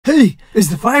Hey,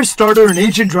 is the fire starter in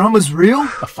ancient dramas real?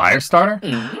 A fire starter?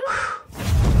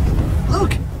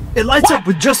 Look, it lights up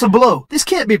with just a blow. This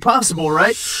can't be possible,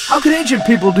 right? How could ancient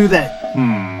people do that?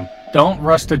 Don't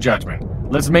rush to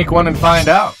judgment. Let's make one and find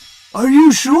out. Are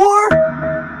you sure?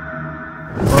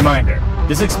 Reminder,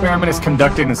 this experiment is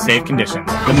conducted in safe conditions.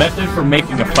 The method for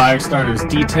making a fire starter is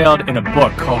detailed in a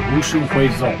book called Wushu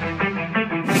Huizong.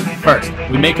 First,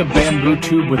 we make a bamboo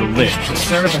tube with a lid to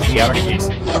serve as the outer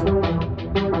casing.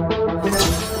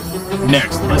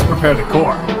 Next, let's prepare the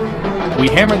core. We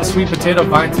hammer the sweet potato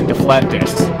vines into flat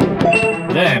discs.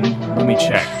 Then, let me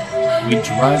check. We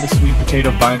dry the sweet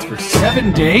potato vines for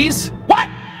 7 days? What?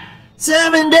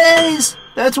 7 days?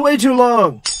 That's way too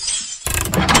long.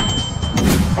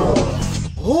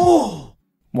 Oh!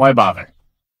 Why bother?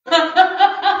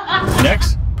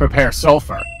 Next, prepare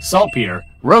sulfur, saltpeter,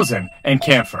 rosin, and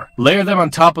camphor. Layer them on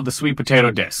top of the sweet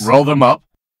potato discs. Roll them up.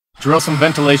 Drill some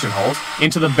ventilation holes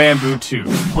into the bamboo tube.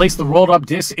 Place the rolled up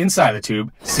discs inside the tube,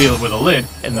 seal it with a lid,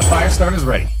 and the fire starter is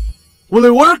ready. Will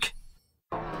it work?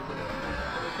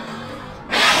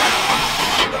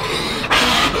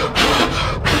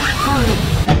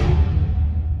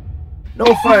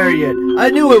 No fire yet. I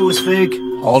knew it was fake.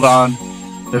 Hold on.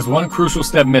 There's one crucial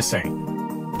step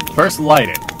missing. First light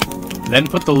it, then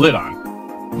put the lid on.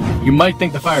 You might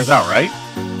think the fire's out, right?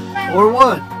 Or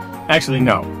what? Actually,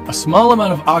 no. A small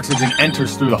amount of oxygen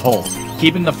enters through the holes,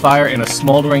 keeping the fire in a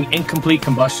smoldering, incomplete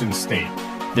combustion state.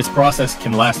 This process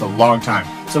can last a long time,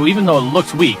 so even though it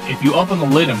looks weak, if you open the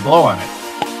lid and blow on it,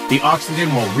 the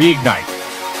oxygen will reignite.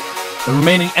 The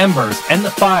remaining embers and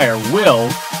the fire will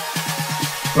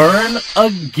burn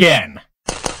again.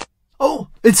 Oh,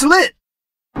 it's lit!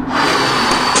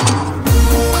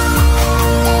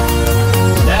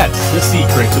 That's the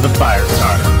secret to the fire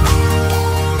starter.